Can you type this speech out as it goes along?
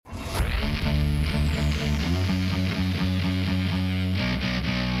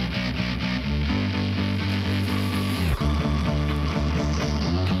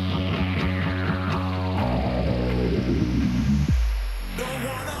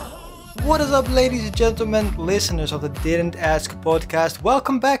What is up, ladies and gentlemen, listeners of the Didn't Ask podcast?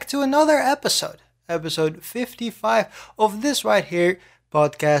 Welcome back to another episode 55 of this right here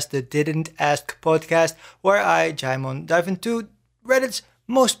podcast, the Didn't Ask podcast, where I, Jaimon, dive into Reddit's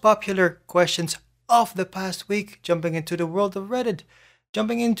most popular questions of the past week, jumping into the world of Reddit,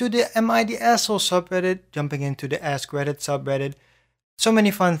 jumping into the Am I the Asshole subreddit, jumping into the Ask Reddit subreddit. So many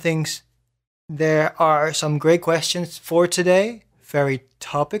fun things. There are some great questions for today. Very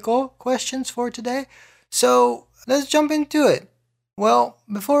topical questions for today. So let's jump into it. Well,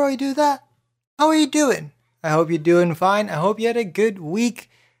 before we do that, how are you doing? I hope you're doing fine. I hope you had a good week.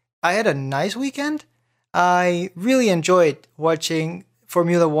 I had a nice weekend. I really enjoyed watching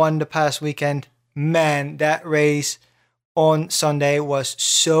Formula One the past weekend. Man, that race on Sunday was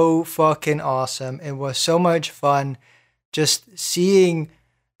so fucking awesome. It was so much fun just seeing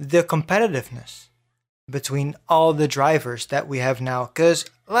the competitiveness between all the drivers that we have now. Because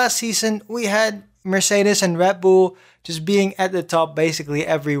last season we had Mercedes and Red Bull just being at the top basically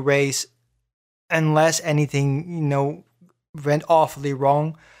every race, unless anything, went awfully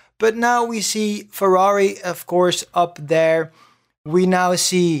wrong. But now we see Ferrari, of course, up there. We now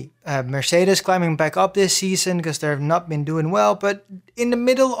see Mercedes climbing back up this season because they've not been doing well. But in the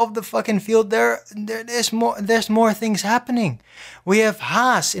middle of the fucking field, there's more things happening. We have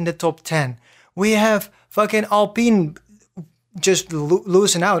Haas in the top 10. We have fucking Alpine just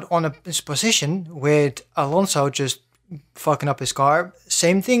losing out on his position with Alonso just fucking up his car.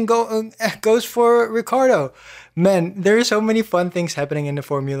 Same thing goes for Ricciardo. Man, there are so many fun things happening in the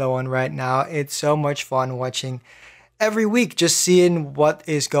Formula One right now. It's so much fun watching every week, just seeing what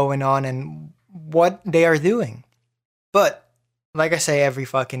is going on and what they are doing. But like I say every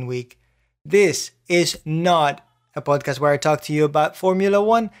fucking week, this is not a podcast where I talk to you about Formula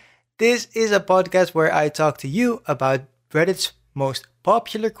One. This is a podcast where I talk to you about Reddit's most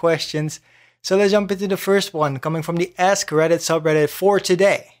popular questions. So let's jump into the first one, coming from the Ask Reddit subreddit for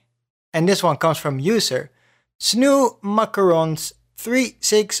today. And this one comes from user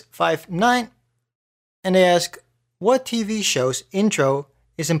SnooMacarons3659. And they ask, what TV show's intro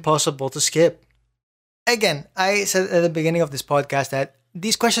is impossible to skip? Again, I said at the beginning of this podcast that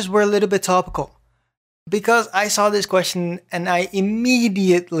these questions were a little bit topical. Because I saw this question and I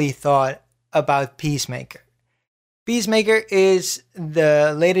immediately thought about Peacemaker. Peacemaker is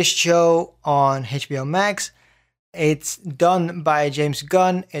the latest show on HBO Max. It's done by James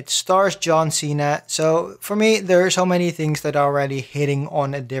Gunn. It stars John Cena. So for me, there are so many things that are already hitting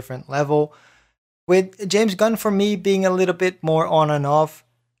on a different level. With James Gunn, for me, being a little bit more on and off,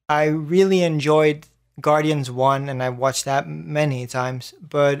 I really enjoyed Guardians 1 and I watched that many times,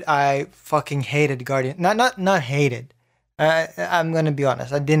 but I fucking hated Guardians. Not hated. I'm gonna be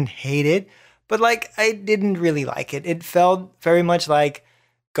honest, I didn't hate it, but I didn't really like it. It felt very much like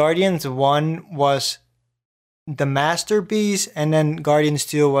Guardians 1 was the masterpiece, and then Guardians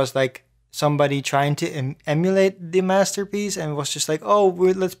 2 was like somebody trying to emulate the masterpiece, and was just like, oh,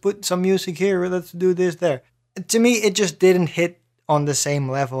 let's put some music here, let's do this there. To me, it just didn't hit on the same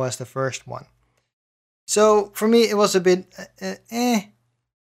level as the first one. So for me, it was a bit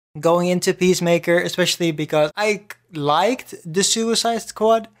going into Peacemaker, especially because I liked the Suicide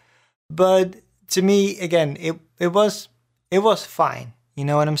Squad, but to me, again, it was fine. You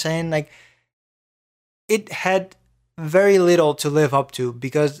know what I'm saying? It had very little to live up to,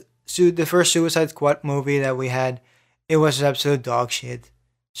 because the first Suicide Squad movie that we had, it was absolute dog shit.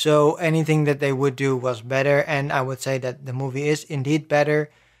 So anything that they would do was better, and I would say that the movie is indeed better.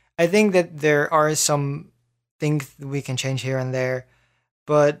 I think that there are some things we can change here and there,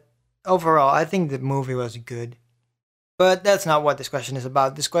 but overall, I think the movie was good. But that's not what this question is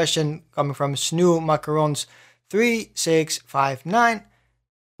about. This question, coming from SnooMacarons3659,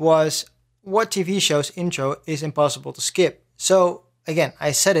 was, what TV show's intro is impossible to skip? So, again,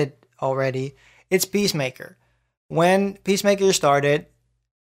 I said it already, it's Peacemaker. When Peacemaker started,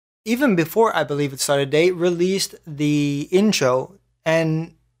 even before I believe it started, they released the intro,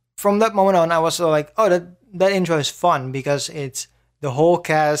 and from that moment on, I was like, oh, that intro is fun, because it's the whole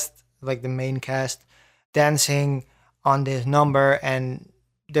cast, like the main cast, dancing on this number, and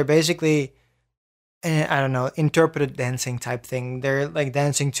they're basically, I don't know, interpreted dancing type thing. They're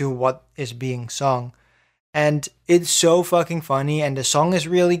dancing to what is being sung. And it's so fucking funny, and the song is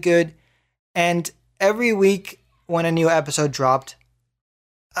really good. And every week when a new episode dropped,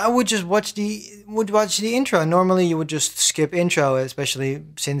 I would just watch the intro. Normally you would just skip intro, especially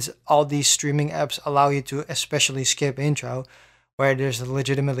since all these streaming apps allow you to especially skip intro, where there's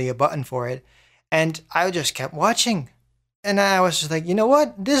legitimately a button for it. And I just kept watching. And I was just like, you know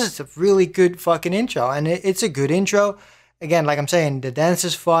what? This is a really good fucking intro. And it's a good intro. Again, like I'm saying, the dance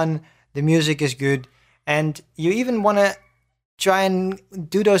is fun. the music is good, and you even want to try and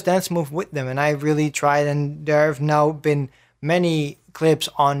do those dance moves with them. And I really tried, and there have now been many clips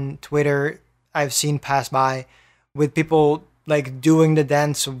on Twitter I've seen pass by with people like doing the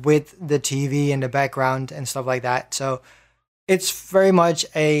dance with the TV in the background and stuff like that. So it's very much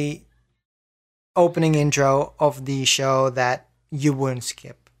a opening intro of the show that you wouldn't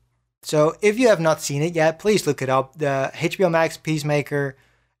skip. So if you have not seen it yet, please look it up. The HBO Max Peacemaker,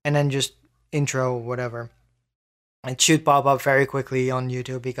 and then just intro, whatever. It should pop up very quickly on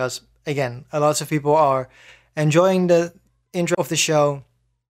YouTube because, again, a lot of people are enjoying the intro of the show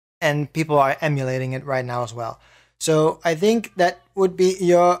and people are emulating it right now as well. So I think that would be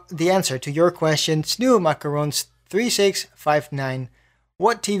the answer to your question, Snoo Macarons 3659.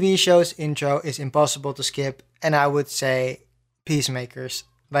 What TV show's intro is impossible to skip? And I would say Peacemakers.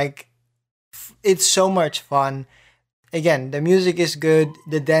 Like, it's so much fun. Again, the music is good,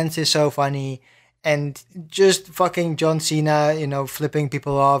 the dance is so funny, and just fucking John Cena, flipping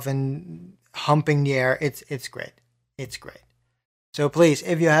people off and humping the air. It's great. It's great. So please,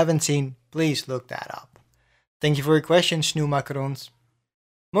 if you haven't seen, please look that up. Thank you for your question, Snoo Macarons.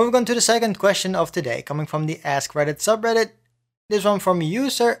 Moving on to the second question of today, coming from the Ask Reddit subreddit. This one from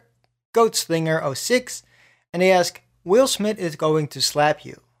user GoatSlinger06, and they ask, Will Smith is going to slap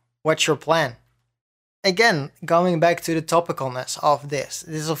you. What's your plan? Again, going back to the topicalness of this.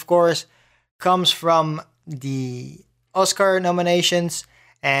 This, of course, comes from the Oscar nominations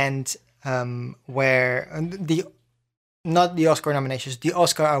and not the Oscar nominations, the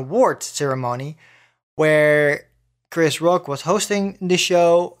Oscar award ceremony, where Chris Rock was hosting the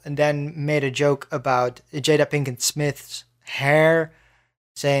show and then made a joke about Jada Pinkett Smith's hair,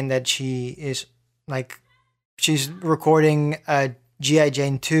 saying that she's recording G.I.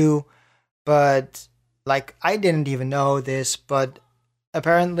 Jane 2, but I didn't even know this, but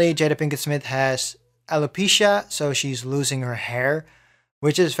apparently Jada Pinkett Smith has alopecia, so she's losing her hair,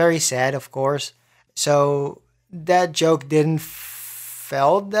 which is very sad, of course. So that joke didn't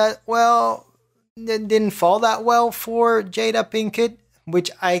fall that well for Jada Pinkett, which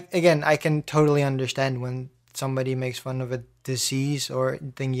I can totally understand when somebody makes fun of a disease or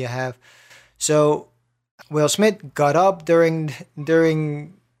thing you have. So Will Smith got up during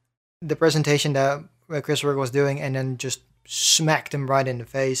the presentation that Chris Rock was doing, and then just smacked him right in the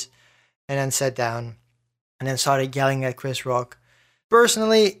face, and then sat down, and then started yelling at Chris Rock.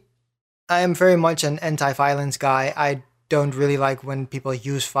 Personally, I am very much an anti-violence guy. I don't really like when people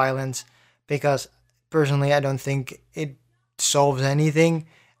use violence, because personally I don't think it solves anything.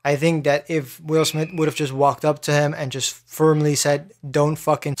 I think that if Will Smith would have just walked up to him and just firmly said, "Don't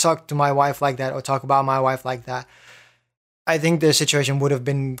fucking talk to my wife like that," or talk about my wife like that, I think the situation would have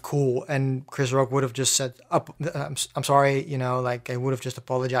been cool, and Chris Rock would have just said, I'm sorry, I would have just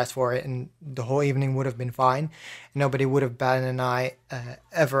apologized for it, and the whole evening would have been fine. Nobody would have batted an eye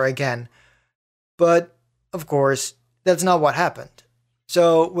ever again. But, of course, that's not what happened.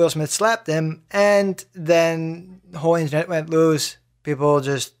 So Will Smith slapped him, and then the whole internet went loose. People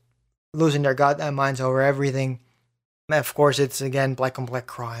just losing their goddamn minds over everything. And of course, it's, again, black on black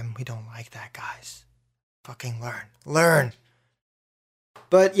crime. We don't like that, guys. Fucking learn.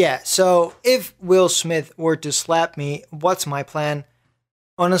 But yeah, so if Will Smith were to slap me, what's my plan?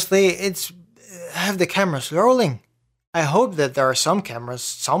 Honestly, it's have the cameras rolling. I hope that there are some cameras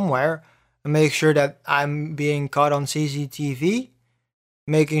somewhere. Make sure that I'm being caught on CCTV.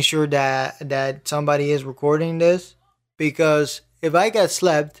 Making sure that somebody is recording this. Because if I get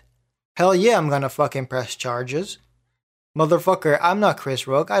slapped, hell yeah, I'm gonna fucking press charges. Motherfucker, I'm not Chris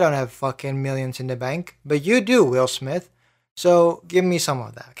Rock. I don't have fucking millions in the bank. But you do, Will Smith. So give me some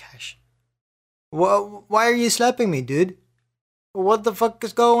of that cash. Why are you slapping me, dude? What the fuck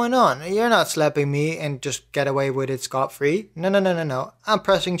is going on? You're not slapping me and just get away with it scot-free. No. I'm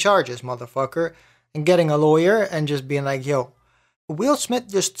pressing charges, motherfucker. And getting a lawyer and just being like, yo, Will Smith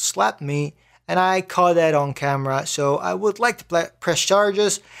just slapped me and I caught that on camera. So I would like to press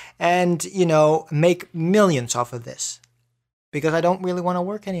charges and, make millions off of this. Because I don't really want to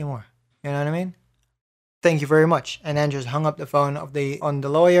work anymore. You know what I mean? Thank you very much. And then just hung up the phone on the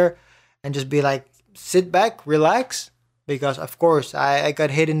lawyer and just be like, sit back, relax. Because of course I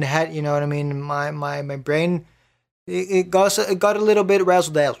got hit in the head, you know what I mean? My brain it got a little bit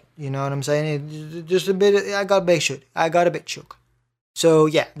razzle-dazzle, you know what I'm saying? Just a bit. I got a bit shook. So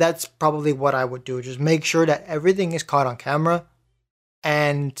yeah, that's probably what I would do. Just make sure that everything is caught on camera,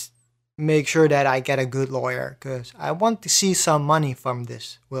 and make sure that I get a good lawyer, because I want to see some money from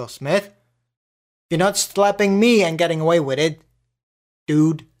this, Will Smith. You're not slapping me and getting away with it,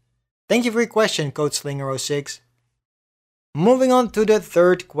 dude. Thank you for your question, CodeSlinger06. Moving on to the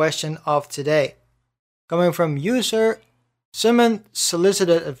third question of today. Coming from user Simon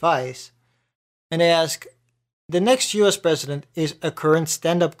Solicited Advice. And they ask, the next US president is a current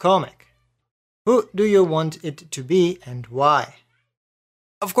stand-up comic. Who do you want it to be and why?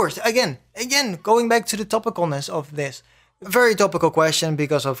 Of course, again, going back to the topicalness of this. Very topical question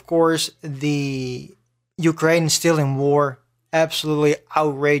because, of course, the Ukraine is still in war. Absolutely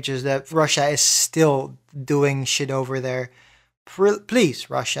outrageous that Russia is still doing shit over there. Please,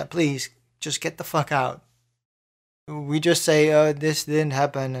 Russia, please, just get the fuck out. We just say, this didn't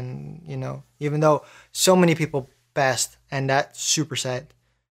happen, and, even though so many people passed, and that's super sad.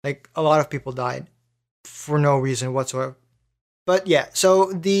 Like, a lot of people died for no reason whatsoever. But yeah,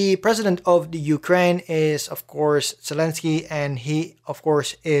 so the president of the Ukraine is, of course, Zelensky, and he, of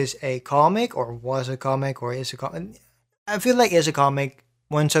course, is a comic, or was a comic, or is a comic. I feel like is a comic.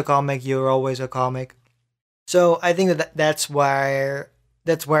 Once a comic, you're always a comic. So I think that's where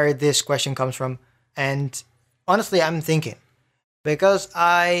this question comes from. And honestly, I'm thinking because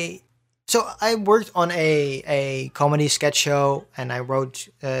I worked on a comedy sketch show, and I wrote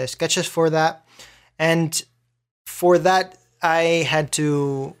sketches for that, and for that I had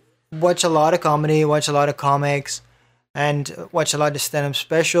to watch a lot of comedy, watch a lot of comics, and watch a lot of stand-up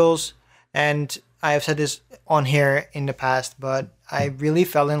specials. And I have said this on here in the past, but I really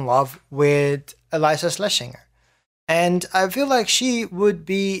fell in love with Eliza Schlesinger. And I feel like she would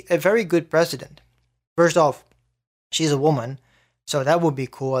be a very good president. First off, she's a woman, so that would be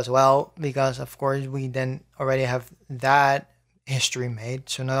cool as well, because of course we then already have that history made.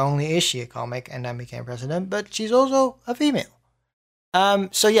 So not only is she a comic and then became president, but she's also a female.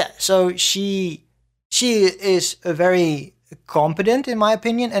 So she is a very competent in my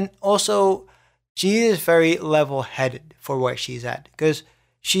opinion, and also she is very level-headed for where she's at, because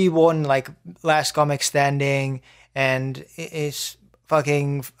she won like Last Comic Standing and is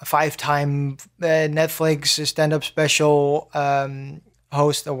fucking 5-time Netflix stand-up special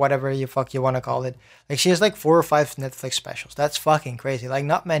host, or whatever you want to call it. Like, she has like 4 or 5 Netflix specials. That's fucking crazy. Like,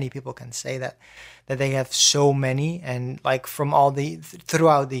 not many people can say that they have so many, and like from all the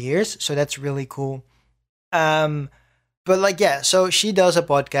throughout the years. So that's really cool. But like, yeah, so she does a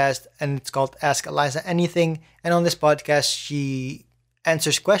podcast, and it's called Ask Eliza Anything. And on this podcast, she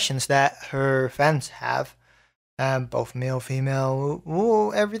answers questions that her fans have, both male,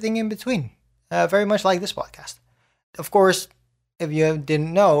 female, everything in between. Very much like this podcast. Of course, if you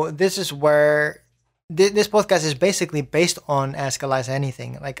didn't know, this is where this podcast is basically based on Ask Eliza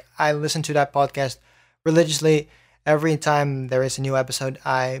Anything. Like, I listen to that podcast religiously. Every time there is a new episode,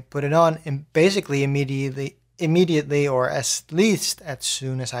 I put it on, and basically immediately, or at least as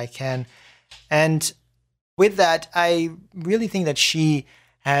soon as I can. And with that, I really think that she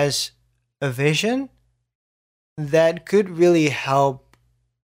has a vision that could really help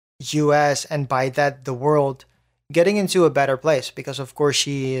US, and by that the world, getting into a better place, because of course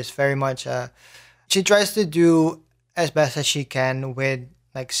she is very much she tries to do as best as she can with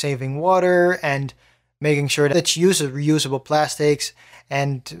like saving water and making sure that she uses reusable plastics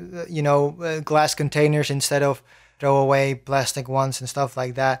and glass containers instead of throw away plastic ones and stuff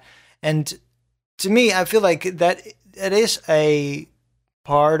like that. And to me, I feel like that it is a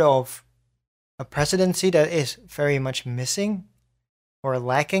part of a presidency that is very much missing or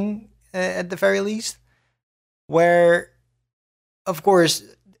lacking, at the very least, where of course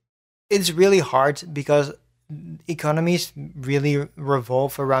it's really hard because economies really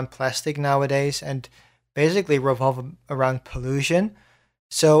revolve around plastic nowadays, and basically revolve around pollution.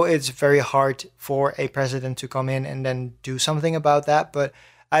 So it's very hard for a president to come in and then do something about that. But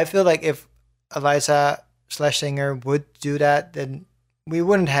I feel like if Eliza Schlesinger would do that, then we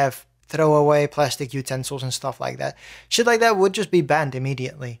wouldn't have throwaway plastic utensils and stuff like that. Shit like that would just be banned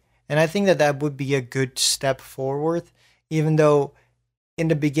immediately. And I think that would be a good step forward, even though in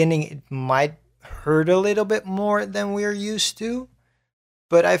the beginning it might hurt a little bit more than we're used to.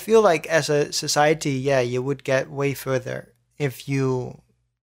 But I feel like as a society, yeah, you would get way further if you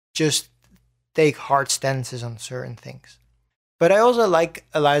just take hard stances on certain things. But I also like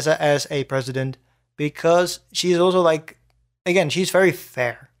Eliza as a president because she's also like, again, she's very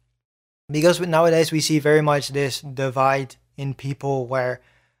fair. Because nowadays we see very much this divide in people where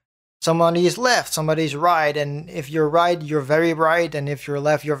somebody is left, somebody is right, and if you're right, you're very right, and if you're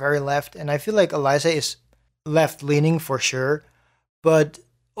left, you're very left. And I feel like Eliza is left-leaning for sure, but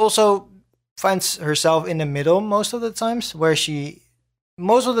also finds herself in the middle most of the times, where she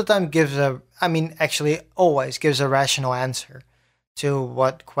most of the time actually always gives a rational answer to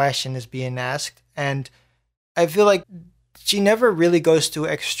what question is being asked. And I feel like she never really goes to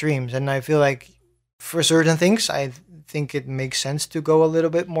extremes, and I feel like for certain things, I think it makes sense to go a little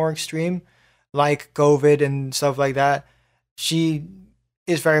bit more extreme, like COVID and stuff like that. She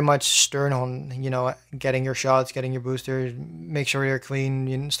is very much stern on, getting your shots, getting your boosters, make sure you're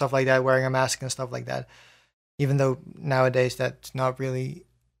clean, stuff like that, wearing a mask and stuff like that. Even though nowadays that's not really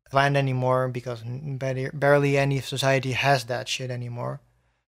planned anymore because barely any society has that shit anymore.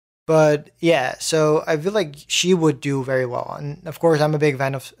 But yeah, so I feel like she would do very well. And of course, I'm a big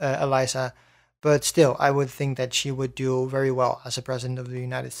fan of Eliza, but still, I would think that she would do very well as a president of the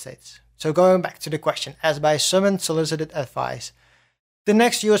United States. So going back to the question, as by some unsolicited advice, the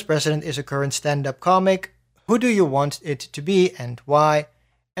next US president is a current stand up comic. Who do you want it to be and why?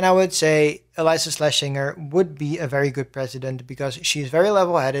 And I would say Eliza Schlesinger would be a very good president because she's very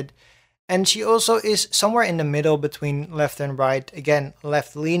level headed and she also is somewhere in the middle between left and right. Again,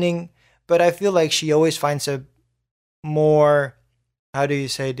 left leaning, but I feel like she always finds a more, how do you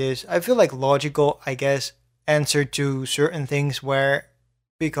say this? I feel like logical, I guess, answer to certain things where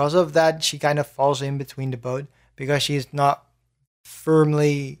because of that, she kind of falls in between the boat because she's not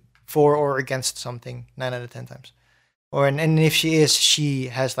firmly for or against something 9 out of 10 times. And if she is, she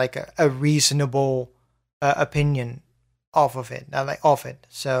has like a reasonable opinion off of it, not like off it.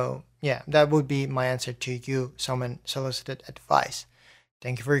 So yeah, that would be my answer to you, someone solicited advice.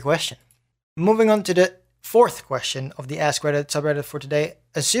 Thank you for your question. Moving on to the fourth question of the Ask Reddit subreddit for today,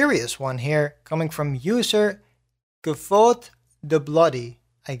 a serious one here, coming from user Gafot the Bloody.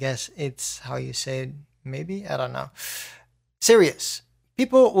 I guess it's how you say it, maybe? I don't know. Serious.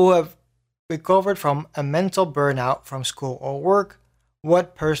 People who have recovered from a mental burnout from school or work,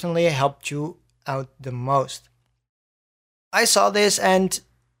 what personally helped you out the most? I saw this and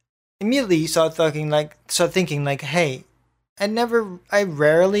immediately started thinking like, hey, I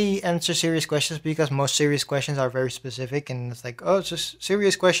rarely answer serious questions because most serious questions are very specific and it's like, oh, it's a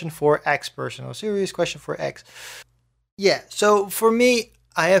serious question for X person or serious question for X. Yeah, so for me,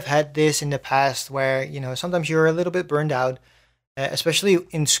 I have had this in the past where, sometimes you're a little bit burned out, especially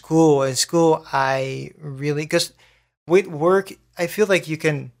in school. In school, I really, because with work, I feel like you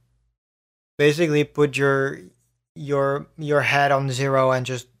can basically put your head on zero and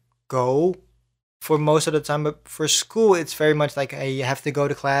just go for most of the time. But for school, it's very much like, hey, you have to go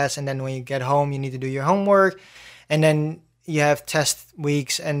to class, and then when you get home, you need to do your homework, and then you have test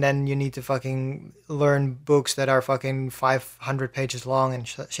weeks, and then you need to fucking learn books that are fucking 500 pages long and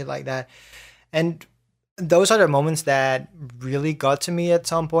shit like that. And those are the moments that really got to me at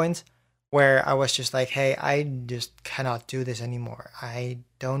some point where I was just like, hey, I just cannot do this anymore. I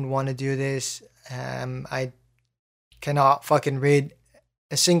don't want to do this. I cannot fucking read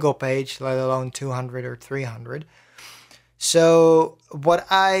a single page, let alone 200 or 300. So what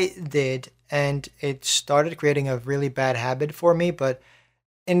I did, and it started creating a really bad habit for me, but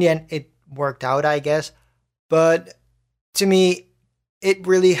in the end, it worked out, I guess. But to me, it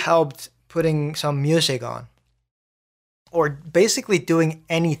really helped putting some music on, or basically doing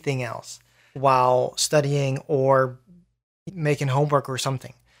anything else while studying or making homework or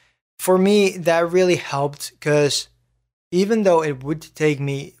something. For me, that really helped because even though it would take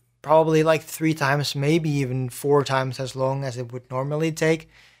me probably like 3 times, maybe even 4 times as long as it would normally take,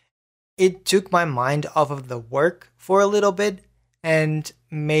 it took my mind off of the work for a little bit and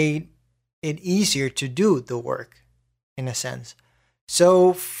made it easier to do the work in a sense.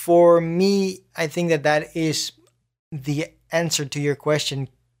 So for me, I think that is the answer to your question,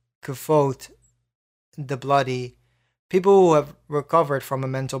 Kafot the Bloody. People who have recovered from a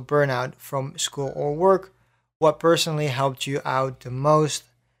mental burnout from school or work, what personally helped you out the most?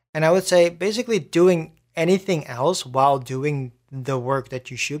 And I would say basically doing anything else while doing the work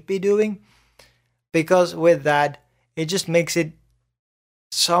that you should be doing. Because with that, it just makes it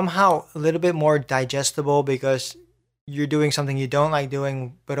somehow a little bit more digestible because you're doing something you don't like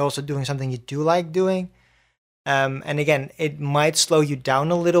doing, but also doing something you do like doing. And again, it might slow you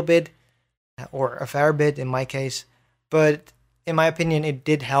down a little bit, or a fair bit in my case. But in my opinion, it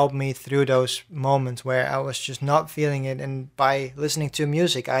did help me through those moments where I was just not feeling it. And by listening to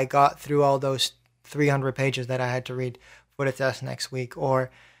music, I got through all those 300 pages that I had to read for the test next week. Or,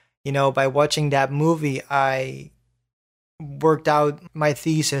 by watching that movie, I worked out my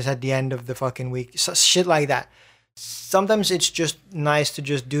thesis at the end of the fucking week. So, shit like that. Sometimes it's just nice to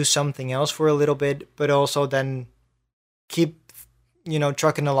just do something else for a little bit, but also then keep,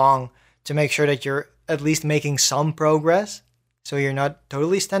 trucking along to make sure that you're at least making some progress. So you're not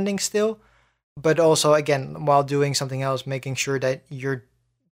totally standing still, but also, again, while doing something else, making sure that you're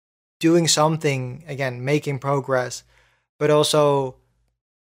doing something, again, making progress, but also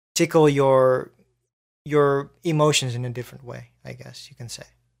tickle your emotions in a different way, I guess you can say.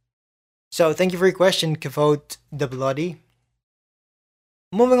 So thank you for your question, Kavote the Bloody.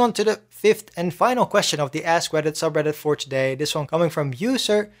 Moving on to the fifth and final question of the Ask Reddit subreddit for today. This one coming from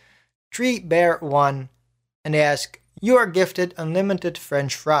user TreeBear1, and they ask, you are gifted unlimited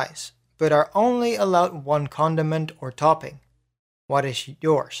French fries, but are only allowed one condiment or topping. What is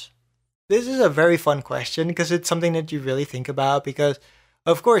yours? This is a very fun question because it's something that you really think about, because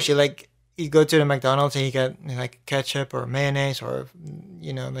of course you go to the McDonald's and you get like ketchup or mayonnaise or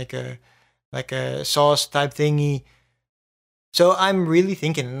like a sauce type thingy. So I'm really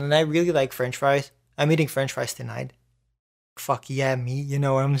thinking, and I really like French fries. I'm eating French fries tonight. Fuck yeah, me, you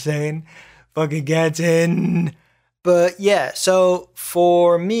know what I'm saying? Fucking get in. But yeah, so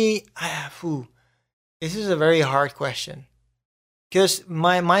for me, this is a very hard question. Because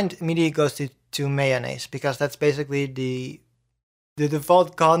my mind immediately goes to mayonnaise, because that's basically the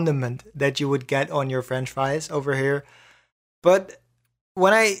default condiment that you would get on your French fries over here. But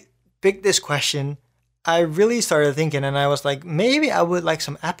when I picked this question, I really started thinking, and I was like, maybe I would like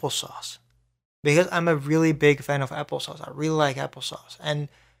some applesauce, because I'm a really big fan of applesauce. I really like applesauce, and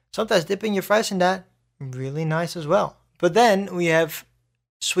sometimes dipping your fries in that, really nice as well. But then we have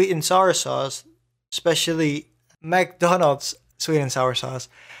sweet and sour sauce, especially McDonald's sweet and sour sauce.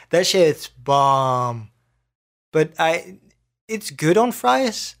 That shit's bomb. But it's good on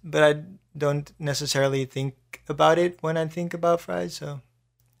fries, but I don't necessarily think about it when I think about fries, so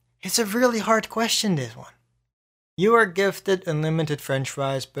it's a really hard question, this one. You are gifted unlimited French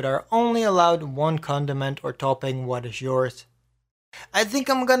fries, but are only allowed one condiment or topping. What is yours? I think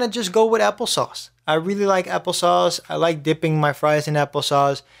I'm gonna just go with applesauce. I really like applesauce. I like dipping my fries in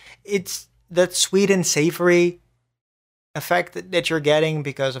applesauce. It's that sweet and savory effect that you're getting,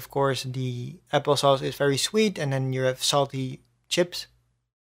 because of course the applesauce is very sweet, and then you have salty chips,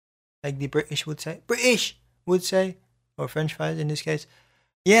 like the British would say, or French fries in this case.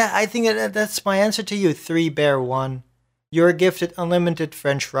 Yeah, I think that's my answer to you, 3Bear1. You're gifted unlimited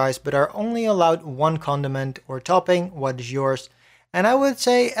French fries, but are only allowed one condiment or topping. What is yours? And I would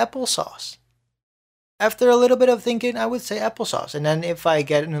say applesauce. After a little bit of thinking, I would say applesauce. And then if I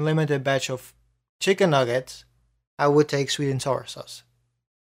get an unlimited batch of chicken nuggets, I would take sweet and sour sauce.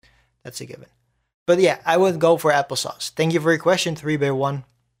 That's a given. But yeah, I would go for applesauce. Thank you for your question, 3Bear1.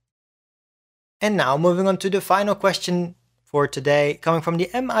 And now moving on to the final question for today, coming from the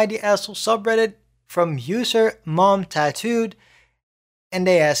MIDasshole subreddit from user Mom Tattooed. And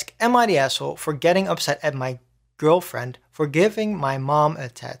they ask, am I the asshole for getting upset at my girlfriend for giving my mom a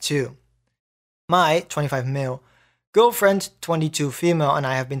tattoo? My 25 male girlfriend, 22 female, and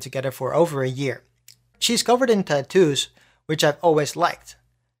I have been together for over a year. She's covered in tattoos, which I've always liked.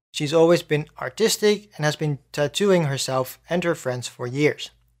 She's always been artistic and has been tattooing herself and her friends for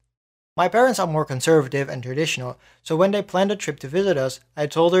years. My parents are more conservative and traditional, so when they planned a trip to visit us, I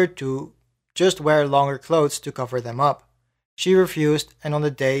told her to just wear longer clothes to cover them up. She refused, and on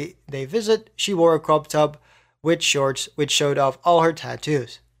the day they visit, she wore a crop top with shorts which showed off all her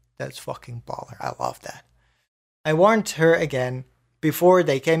tattoos. That's fucking baller, I love that. I warned her again before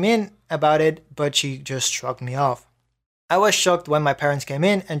they came in about it, but she just shrugged me off. I was shocked when my parents came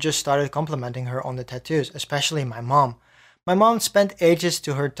in and just started complimenting her on the tattoos, especially my mom. My mom spent ages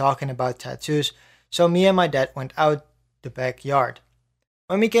to her talking about tattoos, so me and my dad went out the backyard.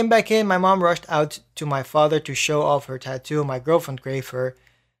 When we came back in, my mom rushed out to my father to show off her tattoo my girlfriend gave her.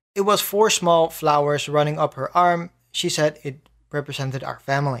 It was 4 small flowers running up her arm. She said it represented our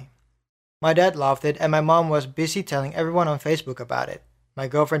family. My dad loved it, and my mom was busy telling everyone on Facebook about it. My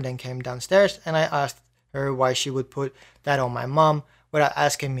girlfriend then came downstairs, and I asked her why she would put that on my mom without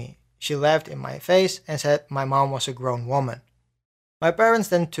asking me. She laughed in my face and said my mom was a grown woman. My parents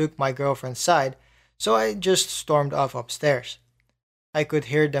then took my girlfriend's side, so I just stormed off upstairs. I could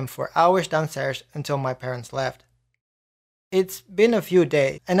hear them for hours downstairs until my parents left. It's been a few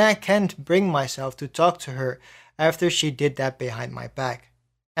days, and I can't bring myself to talk to her after she did that behind my back.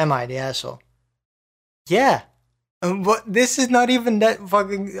 Am I the asshole? Yeah. But this is not even that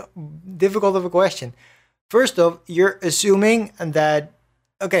fucking difficult of a question. First off, you're assuming that...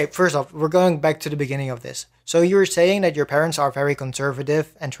 Okay, first off, we're going back to the beginning of this. So you're saying that your parents are very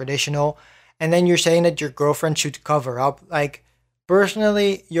conservative and traditional, and then you're saying that your girlfriend should cover up. Like,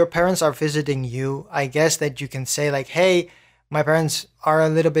 personally, your parents are visiting you. I guess that you can say like, hey, my parents are a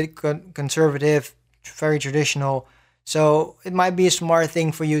little bit conservative, very traditional, so it might be a smart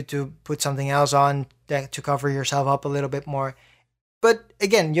thing for you to put something else on to cover yourself up a little bit more. But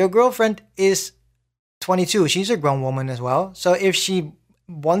again, your girlfriend is 22. She's a grown woman as well. So if she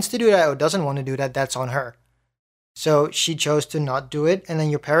wants to do that or doesn't want to do that, that's on her. So she chose to not do it, and then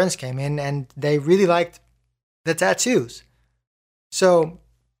your parents came in and they really liked the tattoos. So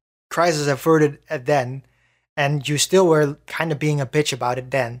crisis averted at then, and you still were kind of being a bitch about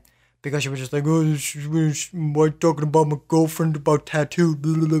it then, because you were just like, oh, why talking about my girlfriend about tattoo,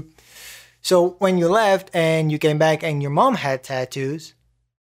 blah, blah, blah. So when you left and you came back and your mom had tattoos,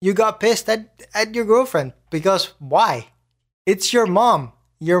 you got pissed at your girlfriend, because why? It's your mom.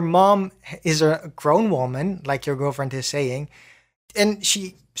 Your mom is a grown woman, like your girlfriend is saying, and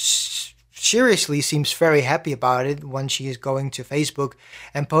she seriously seems very happy about it when she is going to Facebook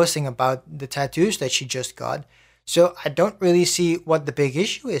and posting about the tattoos that she just got. So I don't really see what the big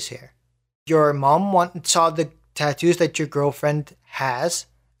issue is here. Your mom saw the tattoos that your girlfriend has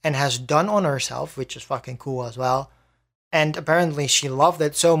and has done on herself, which is fucking cool as well. And apparently she loved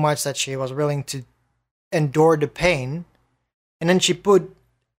it so much that she was willing to endure the pain. And then she put,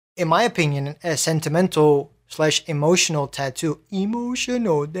 in my opinion, a sentimental / emotional tattoo.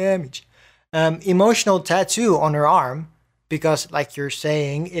 Emotional damage. Emotional tattoo on her arm. Because, like you're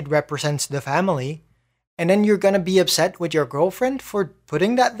saying, it represents the family. And then you're gonna be upset with your girlfriend for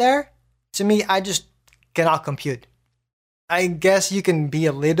putting that there? To me, I just cannot compute. I guess you can be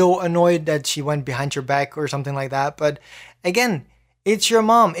a little annoyed that she went behind your back or something like that. But again, it's your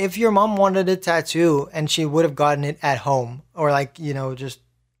mom. If your mom wanted a tattoo and she would have gotten it at home or like, just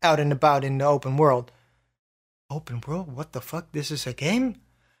out and about in the open world. Open world? What the fuck? This is a game?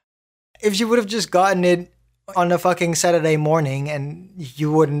 If she would have just gotten it on a fucking Saturday morning and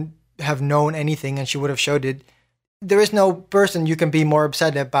you wouldn't have known anything and she would have showed it, there is no person you can be more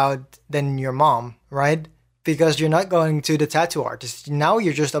upset about than your mom, right? Because you're not going to the tattoo artist. Now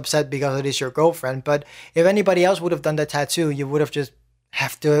you're just upset because it is your girlfriend. But if anybody else would have done the tattoo, you would have just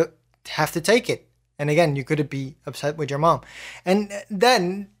have to take it. And again, you couldn't be upset with your mom. And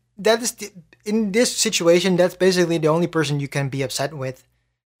then that is in this situation, that's basically the only person you can be upset with,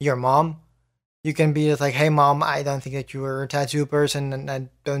 your mom. You can be just like, hey mom, I don't think that you are a tattoo person and I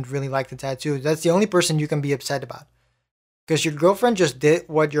don't really like the tattoo. That's the only person you can be upset about. Because your girlfriend just did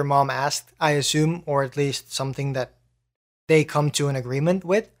what your mom asked, I assume, or at least something that they come to an agreement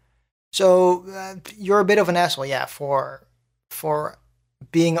with. So you're a bit of an asshole, yeah, for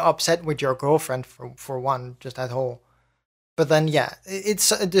being upset with your girlfriend for one, just that whole. But then, yeah,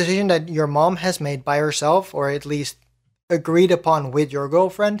 it's a decision that your mom has made by herself, or at least agreed upon with your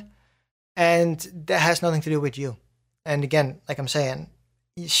girlfriend, and that has nothing to do with you. And again, like I'm saying,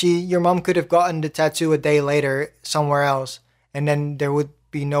 your mom could have gotten the tattoo a day later somewhere else, and then there would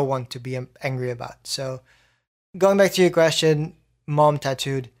be no one to be angry about. So, going back to your question, mom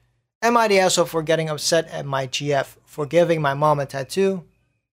tattooed. Am I the asshole for getting upset at my GF for giving my mom a tattoo?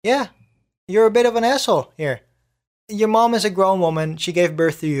 Yeah, you're a bit of an asshole here. Your mom is a grown woman. She gave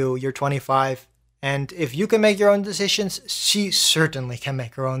birth to you. You're 25. And if you can make your own decisions, she certainly can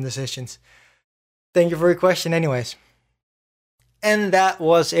make her own decisions. Thank you for your question anyways. And that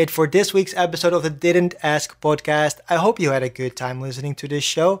was it for this week's episode of the Didn't Ask podcast. I hope you had a good time listening to this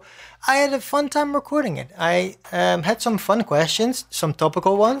show. I had a fun time recording it. I had some fun questions, some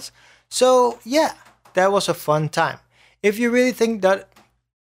topical ones. So yeah, that was a fun time. If you think that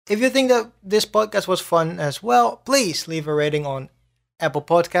this podcast was fun as well, please leave a rating on Apple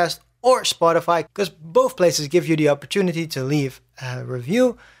Podcast or Spotify, because both places give you the opportunity to leave a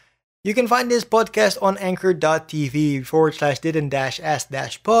review. You can find this podcast on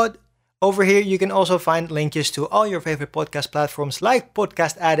anchor.tv/didn't-ask-pod. Over here, you can also find links to all your favorite podcast platforms like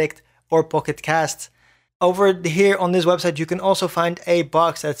Podcast Addict or Pocket Casts. Over here on this website, you can also find a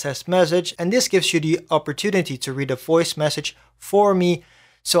box that says message, and this gives you the opportunity to read a voice message for me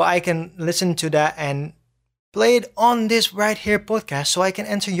so I can listen to that and play it on this right here podcast so I can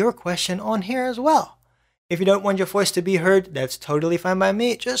answer your question on here as well. If you don't want your voice to be heard, that's totally fine by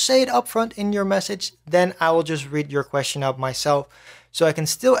me. Just say it up front in your message, then I will just read your question out myself so I can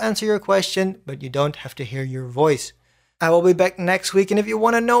still answer your question, but you don't have to hear your voice. I will be back next week, and if you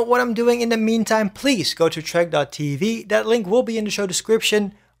want to know what I'm doing in the meantime, please go to trek.tv. That link will be in the show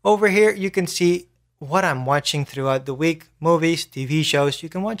description. Over here, you can see what I'm watching throughout the week, movies, TV shows. You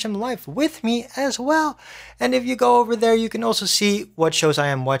can watch them live with me as well. And if you go over there, you can also see what shows I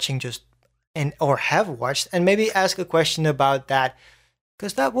am watching or have watched, and maybe ask a question about that,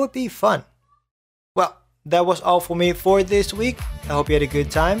 because that would be fun. Well, that was all for me for this week. I hope you had a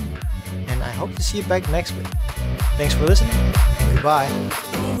good time, and I hope to see you back next week. Thanks for listening. Goodbye.